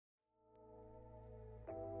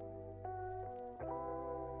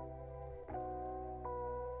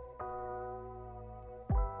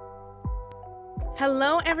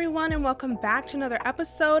Hello everyone and welcome back to another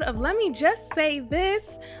episode of Let Me Just Say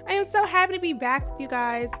This. I am so happy to be back with you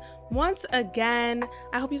guys once again.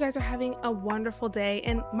 I hope you guys are having a wonderful day,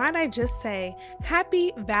 and might I just say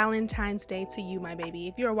happy Valentine's Day to you, my baby.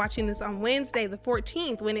 If you are watching this on Wednesday the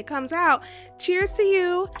 14th when it comes out, cheers to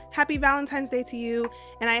you. Happy Valentine's Day to you,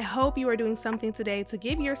 and I hope you are doing something today to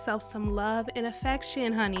give yourself some love and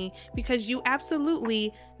affection, honey, because you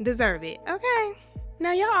absolutely deserve it, okay?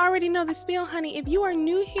 Now, y'all already know the spiel, honey. If you are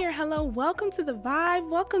new here, hello, welcome to the vibe,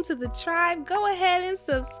 welcome to the tribe. Go ahead and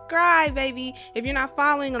subscribe, baby. If you're not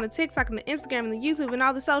following on the TikTok and the Instagram and the YouTube and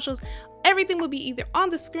all the socials, everything will be either on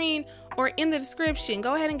the screen or in the description.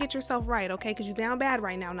 Go ahead and get yourself right, okay? Because you're down bad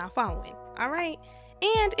right now, not following, all right?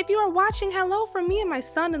 And if you are watching, hello from me and my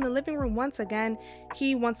son in the living room once again.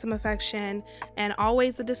 He wants some affection, and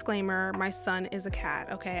always a disclaimer, my son is a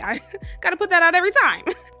cat, okay? I gotta put that out every time.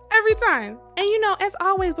 Every time. And you know, as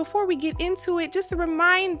always, before we get into it, just a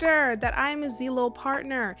reminder that I'm a Zillow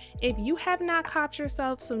partner. If you have not copped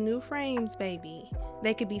yourself some new frames, baby,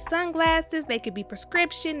 they could be sunglasses, they could be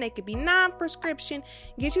prescription, they could be non-prescription.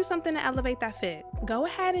 Get you something to elevate that fit. Go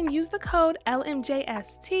ahead and use the code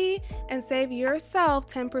LMJST and save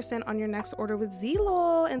yourself 10% on your next order with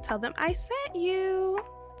Zillow and tell them I sent you.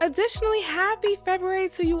 Additionally, happy February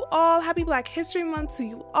to you all. Happy Black History Month to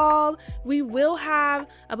you all. We will have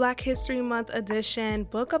a Black History Month edition,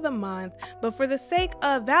 book of the month. But for the sake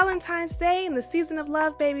of Valentine's Day and the season of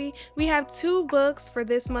love, baby, we have two books for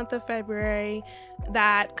this month of February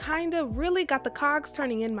that kind of really got the cogs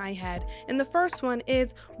turning in my head. And the first one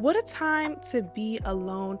is What a Time to Be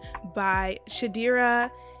Alone by Shadira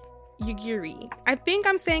Yugiri. I think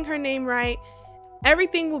I'm saying her name right.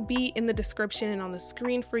 Everything will be in the description and on the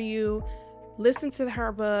screen for you. Listen to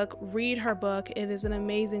her book, read her book. It is an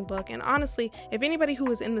amazing book. And honestly, if anybody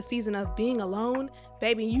who is in the season of being alone,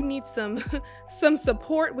 baby, you need some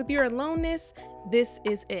support with your aloneness, this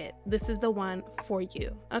is it. This is the one for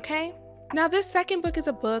you, okay? Now, this second book is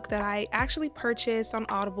a book that I actually purchased on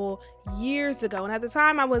Audible years ago. And at the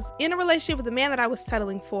time, I was in a relationship with the man that I was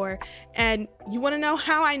settling for. And you want to know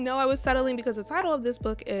how I know I was settling? Because the title of this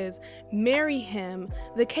book is Marry Him,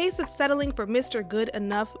 The Case of Settling for Mr. Good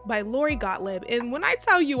Enough by Lori Gottlieb. And when I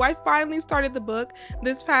tell you, I finally started the book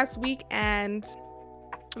this past week, and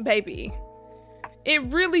baby, it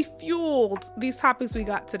really fueled these topics we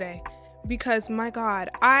got today. Because my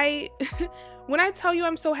God, when I tell you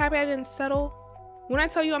I'm so happy I didn't settle, when I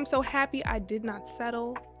tell you I'm so happy I did not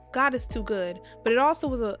settle, God is too good. But it also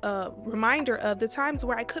was a reminder of the times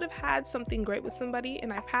where I could have had something great with somebody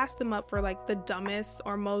and I passed them up for like the dumbest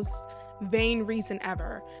or most vain reason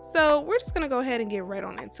ever. So we're just going to go ahead and get right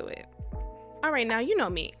on into it. All right, now you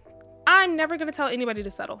know me. I'm never going to tell anybody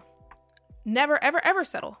to settle. Never, ever, ever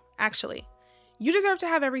settle, actually. You deserve to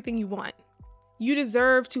have everything you want. You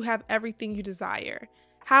deserve to have everything you desire.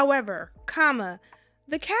 However, the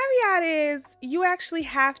caveat is you actually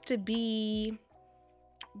have to be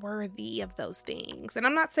worthy of those things. And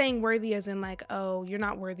I'm not saying worthy as in like, oh, you're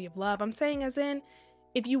not worthy of love. I'm saying as in,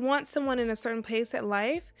 if you want someone in a certain place at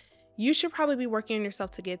life, you should probably be working on yourself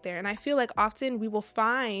to get there. And I feel like often we will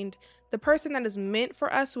find the person that is meant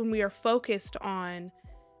for us when we are focused on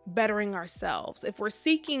bettering ourselves. If we're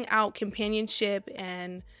seeking out companionship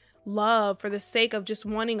and love for the sake of just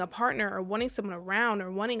wanting a partner or wanting someone around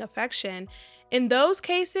or wanting affection, in those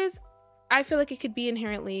cases, I feel like it could be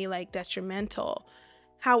inherently like detrimental.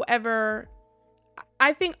 However,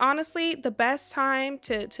 I think honestly, the best time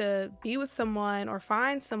to be with someone or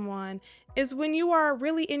find someone is when you are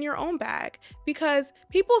really in your own bag, because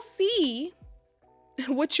people see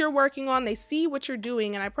what you're working on, they see what you're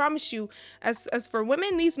doing, and I promise you, as for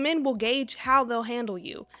women, these men will gauge how they'll handle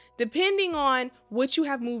you depending on what you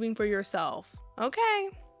have moving for yourself. Okay.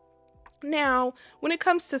 Now, when it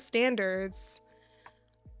comes to standards,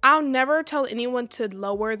 I'll never tell anyone to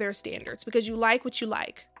lower their standards, because you like what you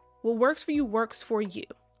like. What works for you works for you.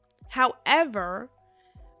 However,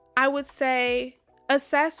 I would say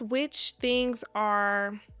assess which things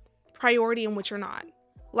are priority and which are not.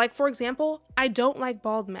 Like, for example, I don't like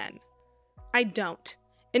bald men. I don't.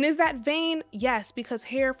 And is that vain? Yes, because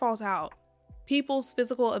hair falls out. People's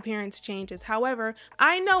physical appearance changes. However,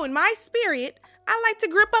 I know in my spirit, I like to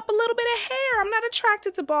grip up a little bit of hair. I'm not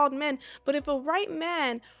attracted to bald men. But if a right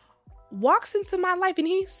man walks into my life and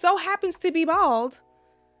he so happens to be bald,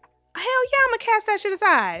 hell yeah, I'm gonna cast that shit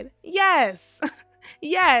aside. Yes.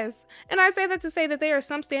 Yes. And I say that to say that there are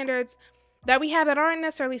some standards that we have that aren't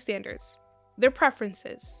necessarily standards. They're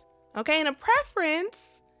preferences, okay? And a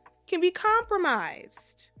preference can be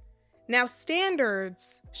compromised. Now,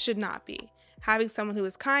 standards should not be. Having someone who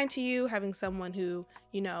is kind to you, having someone who,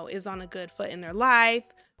 is on a good foot in their life,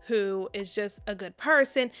 who is just a good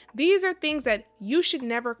person. These are things that you should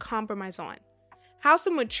never compromise on. How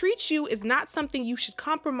someone treats you is not something you should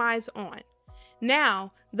compromise on.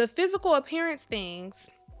 Now, the physical appearance things,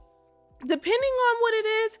 depending on what it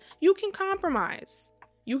is, you can compromise.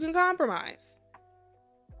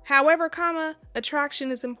 However,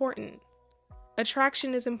 attraction is important.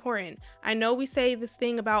 Attraction is important. I know we say this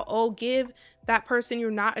thing about, give that person you're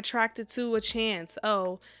not attracted to a chance.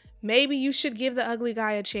 Maybe you should give the ugly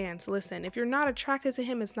guy a chance. Listen, if you're not attracted to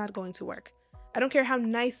him, it's not going to work. I don't care how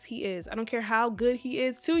nice he is. I don't care how good he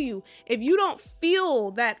is to you. If you don't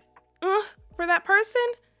feel that for that person,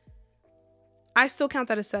 I still count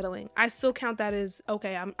that as settling. I still count that as,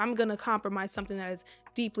 okay, I'm going to compromise something that is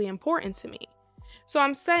deeply important to me. So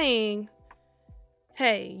I'm saying,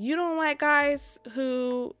 hey, you don't like guys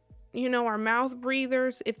who, are mouth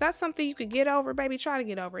breathers. If that's something you could get over, baby, try to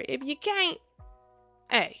get over it. If you can't,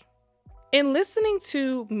 hey. In listening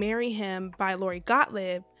to Marry Him by Lori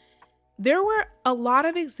Gottlieb, there were a lot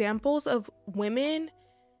of examples of women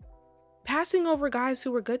passing over guys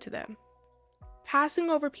who were good to them. Passing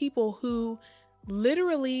over people who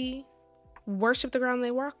literally worshiped the ground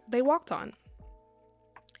they walked on.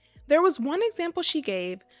 There was one example she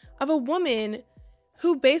gave of a woman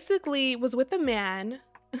who basically was with a man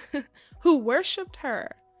who worshiped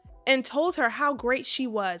her and told her how great she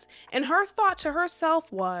was. And her thought to herself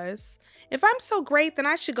was, if I'm so great, then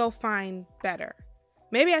I should go find better.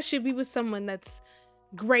 Maybe I should be with someone that's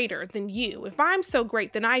greater than you. If I'm so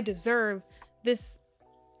great, then I deserve this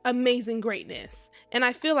amazing greatness. And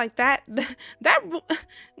I feel like that when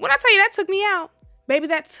I tell you that took me out, baby,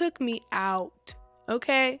 that took me out.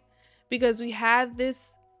 Okay? Because we have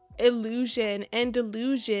this illusion and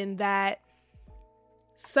delusion that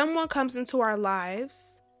someone comes into our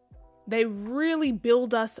lives, they really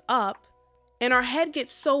build us up, and our head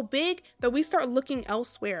gets so big that we start looking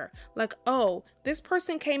elsewhere. Like, this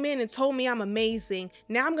person came in and told me I'm amazing.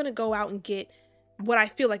 Now I'm going to go out and get what I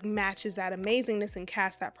feel like matches that amazingness and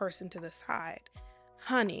cast that person to the side.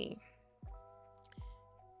 Honey,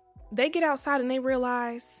 they get outside and they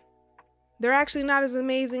realize they're actually not as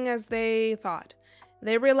amazing as they thought.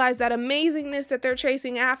 They realize that amazingness that they're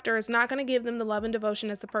chasing after is not going to give them the love and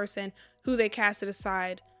devotion as the person who they casted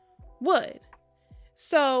aside would.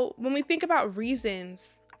 So when we think about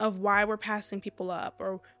reasons of why we're passing people up,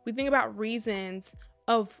 or we think about reasons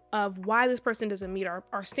of why this person doesn't meet our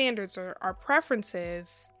standards or our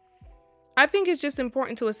preferences, I think it's just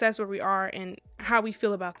important to assess where we are and how we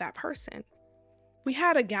feel about that person. We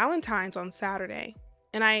had a Valentine's on Saturday,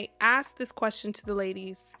 and I asked this question to the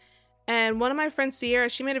ladies, and one of my friends, Sierra,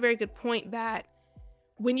 she made a very good point that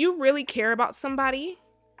when you really care about somebody,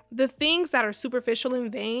 the things that are superficial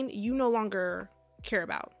and vain, you no longer care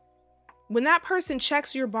about. When that person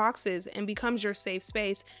checks your boxes and becomes your safe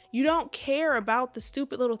space, you don't care about the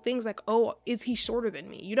stupid little things like, is he shorter than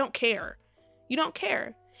me? You don't care.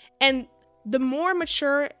 And the more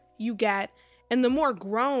mature you get and the more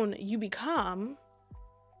grown you become,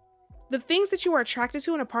 the things that you are attracted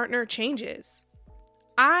to in a partner changes.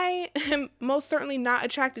 I am most certainly not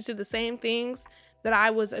attracted to the same things that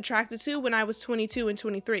I was attracted to when I was 22 and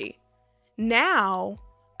 23. Now,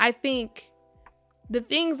 I think the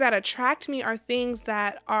things that attract me are things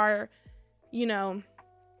that are,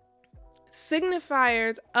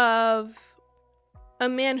 signifiers of a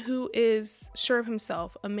man who is sure of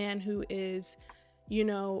himself, a man who is,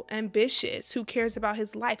 ambitious, who cares about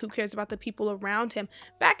his life, who cares about the people around him.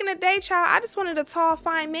 Back in the day, child, I just wanted a tall,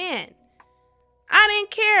 fine man. I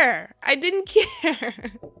didn't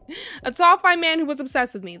care. A tall, fine man who was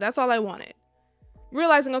obsessed with me. That's all I wanted.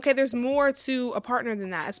 Realizing, okay, there's more to a partner than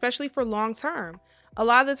that, especially for long term. A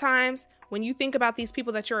lot of the times when you think about these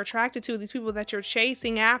people that you're attracted to, these people that you're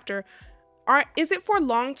chasing after, is it for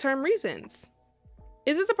long-term reasons?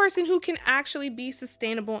 Is this a person who can actually be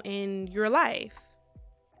sustainable in your life?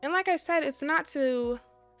 And like I said, it's not to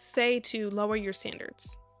say to lower your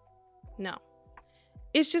standards. No.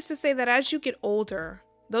 It's just to say that as you get older,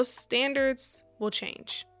 those standards will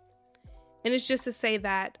change. And it's just to say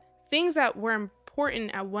that things that were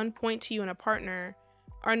important at one point to you and a partner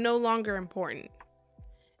are no longer important.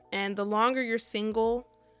 And the longer you're single,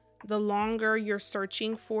 the longer you're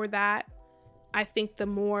searching for that, I think the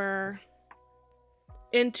more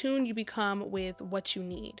in tune you become with what you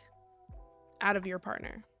need out of your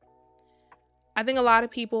partner. I think a lot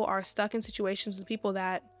of people are stuck in situations with people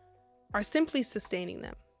that are simply sustaining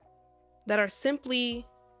them, that are simply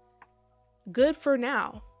good for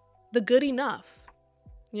now, the good enough.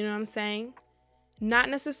 You know what I'm saying? Not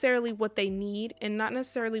necessarily what they need and not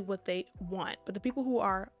necessarily what they want, but the people who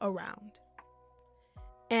are around.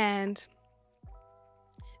 And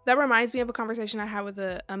that reminds me of a conversation I had with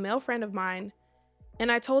a male friend of mine.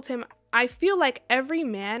 And I told him, I feel like every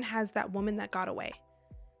man has that woman that got away,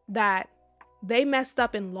 that they messed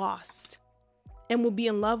up and lost and will be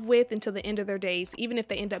in love with until the end of their days, even if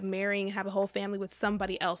they end up marrying and have a whole family with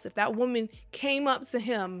somebody else. If that woman came up to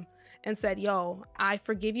him and said, yo, I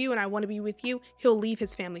forgive you and I want to be with you, he'll leave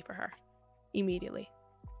his family for her immediately.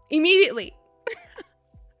 Immediately.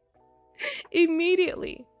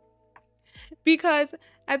 Immediately. Because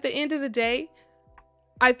at the end of the day,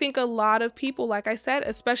 I think a lot of people, like I said,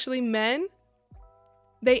 especially men,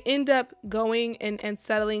 they end up going and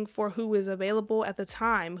settling for who is available at the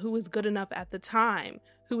time, who is good enough at the time,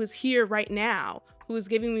 who is here right now, who is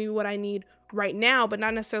giving me what I need right now, but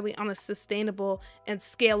not necessarily on a sustainable and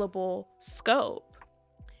scalable scope.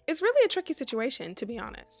 It's really a tricky situation, to be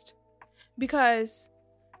honest, because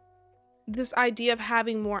this idea of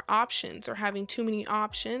having more options or having too many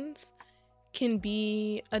options can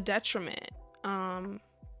be a detriment.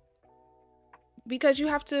 Because you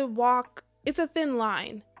have to walk, it's a thin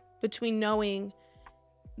line between knowing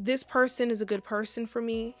this person is a good person for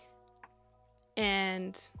me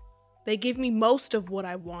and they give me most of what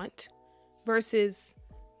I want, versus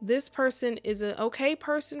this person is an okay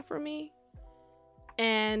person for me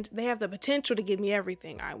and they have the potential to give me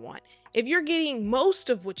everything I want. If you're getting most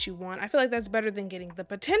of what you want, I feel like that's better than getting the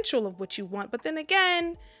potential of what you want. But then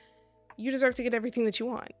again, you deserve to get everything that you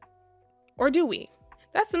want. Or do we?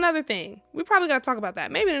 That's another thing. We probably got to talk about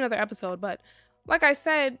that maybe in another episode. But like I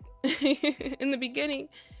said in the beginning,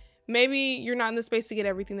 maybe you're not in the space to get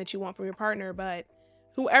everything that you want from your partner, but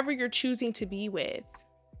whoever you're choosing to be with,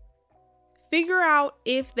 figure out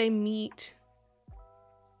if they meet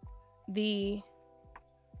the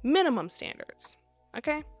minimum standards.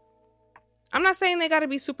 Okay? I'm not saying they got to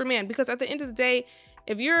be Superman, because at the end of the day,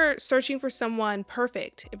 if you're searching for someone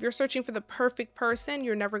perfect, if you're searching for the perfect person,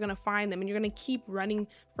 you're never going to find them. And you're going to keep running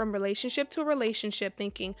from relationship to relationship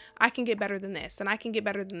thinking, I can get better than this, and I can get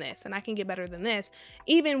better than this, and I can get better than this.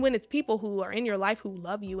 Even when it's people who are in your life who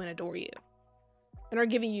love you and adore you and are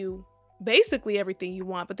giving you basically everything you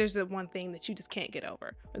want. But there's the one thing that you just can't get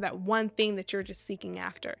over, or that one thing that you're just seeking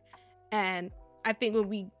after. And I think when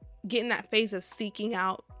we get in that phase of seeking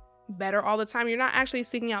out better all the time, you're not actually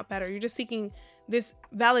seeking out better. You're just seeking this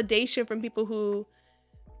validation from people who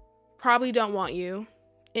probably don't want you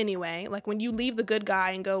anyway. Like when you leave the good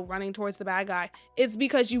guy and go running towards the bad guy, it's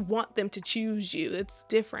because you want them to choose you. It's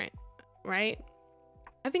different, right?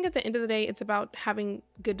 I think at the end of the day, it's about having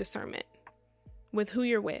good discernment with who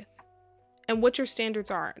you're with and what your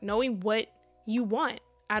standards are, knowing what you want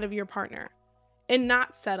out of your partner and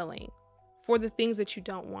not settling for the things that you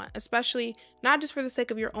don't want, especially not just for the sake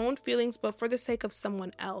of your own feelings, but for the sake of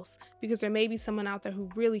someone else, because there may be someone out there who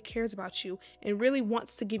really cares about you and really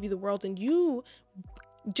wants to give you the world, and you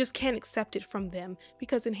just can't accept it from them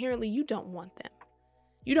because inherently you don't want them.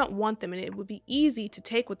 You don't want them, and it would be easy to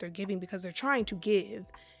take what they're giving because they're trying to give,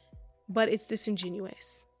 but it's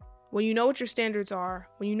disingenuous. When you know what your standards are,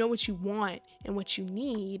 when you know what you want and what you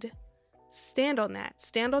need, stand on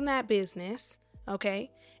that business, okay?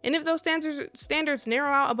 And if those standards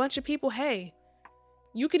narrow out a bunch of people, hey,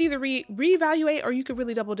 you could either reevaluate or you could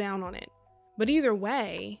really double down on it. But either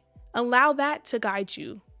way, allow that to guide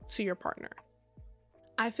you to your partner.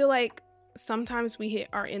 I feel like sometimes we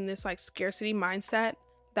are in this like scarcity mindset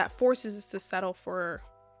that forces us to settle for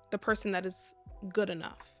the person that is good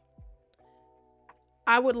enough.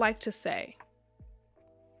 I would like to say,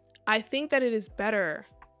 I think that it is better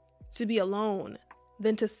to be alone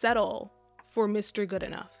than to settle for Mr. Good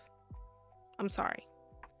Enough. I'm sorry.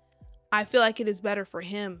 I feel like it is better for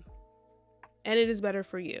him and it is better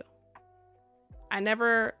for you. I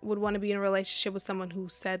never would want to be in a relationship with someone who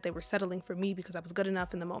said they were settling for me because I was good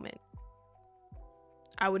enough in the moment.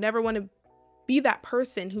 I would never want to be that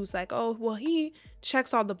person who's like, oh, well, he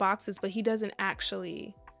checks all the boxes, but he doesn't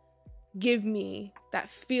actually give me that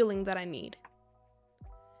feeling that I need.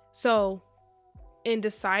 So in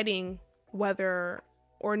deciding whether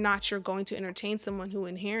or not you're going to entertain someone who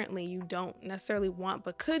inherently you don't necessarily want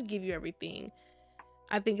but could give you everything,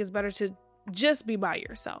 I think it's better to just be by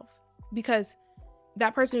yourself, because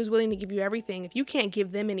that person who's willing to give you everything, if you can't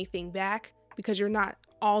give them anything back because you're not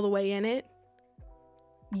all the way in it,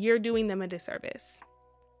 you're doing them a disservice.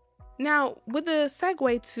 Now, with the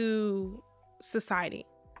segue to society,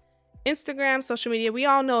 Instagram, social media, we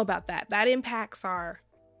all know about that. That impacts our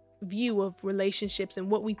view of relationships and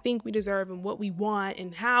what we think we deserve and what we want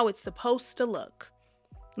and how it's supposed to look.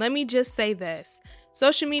 Let me just say this.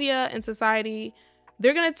 Social media and society,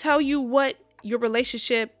 they're going to tell you what your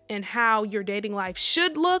relationship and how your dating life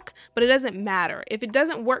should look, but it doesn't matter. If it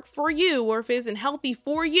doesn't work for you, or if it isn't healthy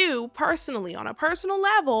for you personally, on a personal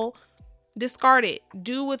level, discard it.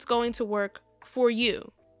 Do what's going to work for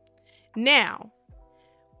you. Now,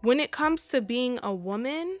 when it comes to being a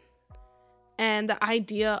woman and the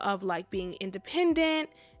idea of like being independent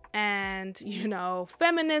and,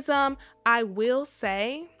 feminism, I will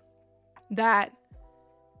say that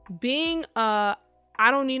being a I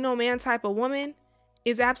don't need no man type of woman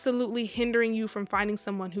is absolutely hindering you from finding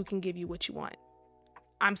someone who can give you what you want.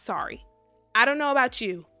 I'm sorry. I don't know about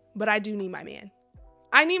you, but I do need my man.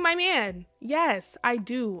 I need my man. Yes, I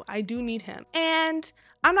do. I do need him. And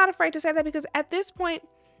I'm not afraid to say that, because at this point,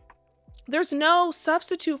 there's no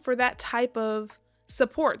substitute for that type of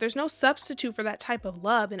support. There's no substitute for that type of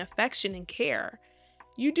love and affection and care.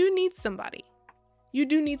 You do need somebody. You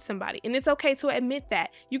do need somebody. And it's okay to admit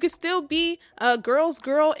that. You can still be a girl's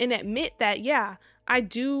girl and admit that, yeah, I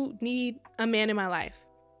do need a man in my life.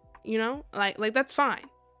 Like that's fine.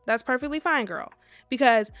 That's perfectly fine, girl.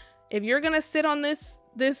 Because if you're going to sit on this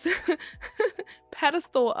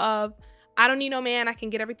pedestal of, I don't need no man, I can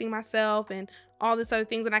get everything myself and all this other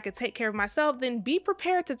things, and I can take care of myself, then be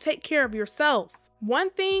prepared to take care of yourself. One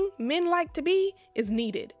thing men like to be is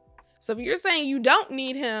needed. So if you're saying you don't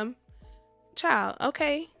need him, child,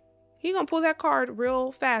 okay, he gonna pull that card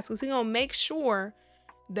real fast, because he gonna make sure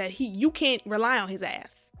that you can't rely on his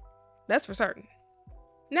ass. That's for certain.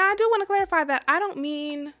 Now, I do want to clarify that I don't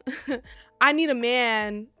mean I need a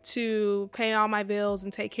man to pay all my bills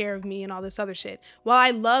and take care of me and all this other shit. While I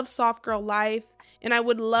love soft girl life, and I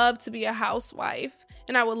would love to be a housewife,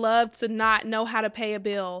 and I would love to not know how to pay a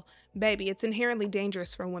bill, baby, it's inherently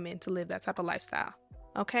dangerous for women to live that type of lifestyle.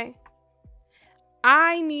 Okay?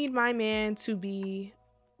 I need my man to be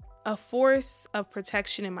a force of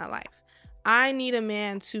protection in my life. I need a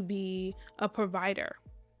man to be a provider.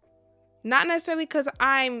 Not necessarily because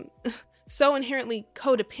I'm so inherently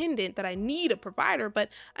codependent that I need a provider, but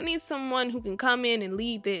I need someone who can come in and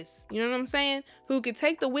lead this. You know what I'm saying? Who could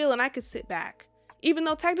take the wheel and I could sit back. Even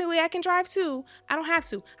though technically I can drive too, I don't have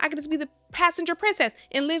to. I could just be the passenger princess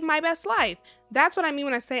and live my best life. That's what I mean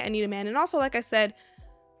when I say I need a man. And also, like I said,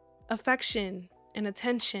 affection and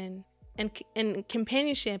attention and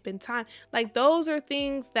companionship and time. Like, those are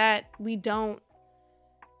things that we don't,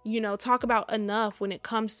 talk about enough when it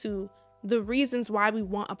comes to the reasons why we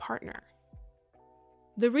want a partner.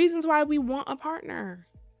 The reasons why we want a partner.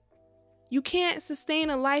 You can't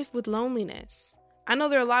sustain a life with loneliness. I know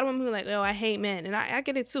there are a lot of women who are like, oh, I hate men. And I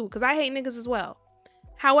get it too, because I hate niggas as well.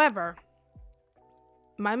 However,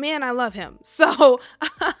 my man, I love him. So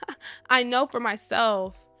I know for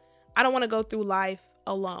myself, I don't want to go through life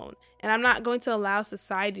alone. And I'm not going to allow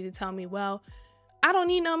society to tell me, well, I don't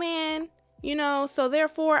need no man, so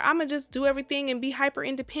therefore I'm going to just do everything and be hyper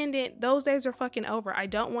independent. Those days are fucking over. I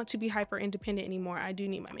don't want to be hyper independent anymore. I do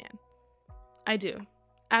need my man. I do.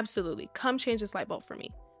 Absolutely. Come change this light bulb for me,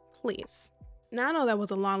 please. Now, I know that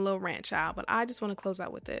was a long little rant, child, but I just want to close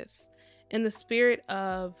out with this. In the spirit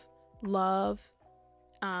of love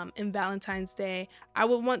and Valentine's Day, I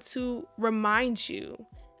would want to remind you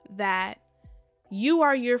that you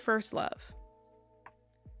are your first love.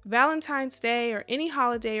 Valentine's Day or any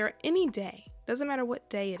holiday or any day, doesn't matter what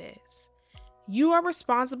day it is, you are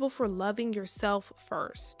responsible for loving yourself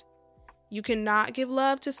first. You cannot give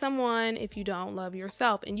love to someone if you don't love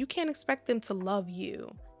yourself, and you can't expect them to love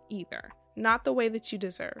you either. Not the way that you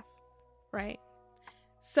deserve, right?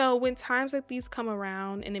 So when times like these come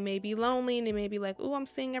around and it may be lonely and it may be like, oh, I'm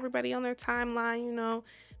seeing everybody on their timeline,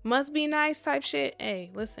 must be nice type shit.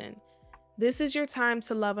 Hey, listen, this is your time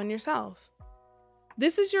to love on yourself.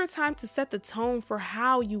 This is your time to set the tone for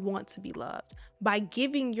how you want to be loved by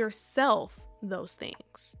giving yourself those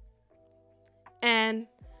things. And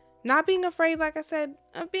not being afraid, like I said,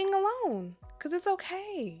 of being alone, because it's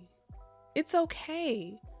okay. It's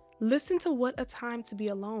okay. Listen to what a time to be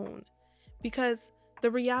alone, because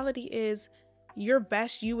the reality is your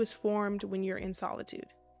best you is formed when you're in solitude.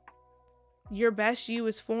 Your best you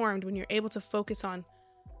is formed when you're able to focus on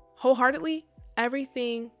wholeheartedly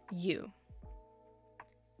everything you.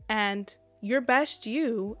 And your best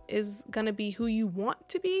you is going to be who you want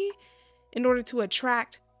to be in order to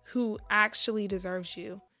attract who actually deserves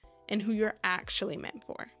you and who you're actually meant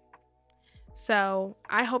for. So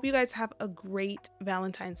I hope you guys have a great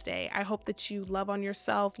Valentine's Day. I hope that you love on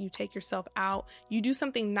yourself, you take yourself out, you do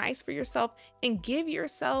something nice for yourself, and give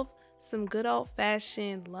yourself some good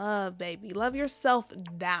old-fashioned love, baby. Love yourself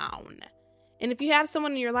down. And if you have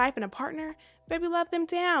someone in your life and a partner, baby, love them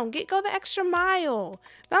down. Go the extra mile.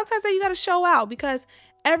 Valentine's Day, you got to show out, because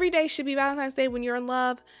every day should be Valentine's Day when you're in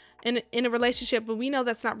love. in a relationship, but we know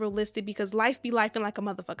that's not realistic because life be lifing like a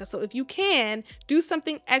motherfucker. So if you can, do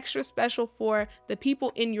something extra special for the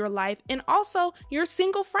people in your life and also your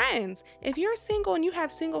single friends. If you're single and you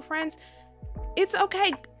have single friends, it's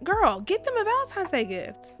okay, girl, get them a Valentine's Day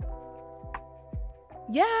gift.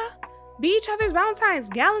 Yeah, be each other's Valentines,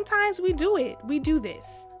 Galentines, we do it. We do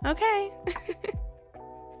this, okay?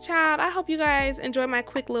 Child, I hope you guys enjoyed my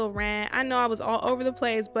quick little rant. I know I was all over the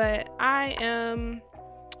place, but I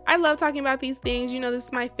love talking about these things. You know, this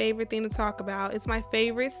is my favorite thing to talk about. It's my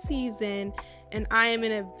favorite season, and I am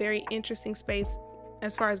in a very interesting space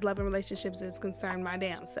as far as love and relationships is concerned, my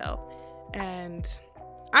damn self. And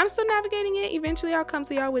I'm still navigating it. Eventually, I'll come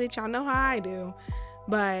to y'all with it. Y'all know how I do.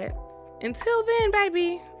 But until then,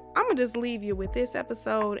 baby, I'm going to just leave you with this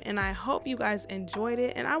episode, and I hope you guys enjoyed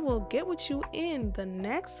it, and I will get with you in the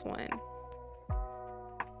next one.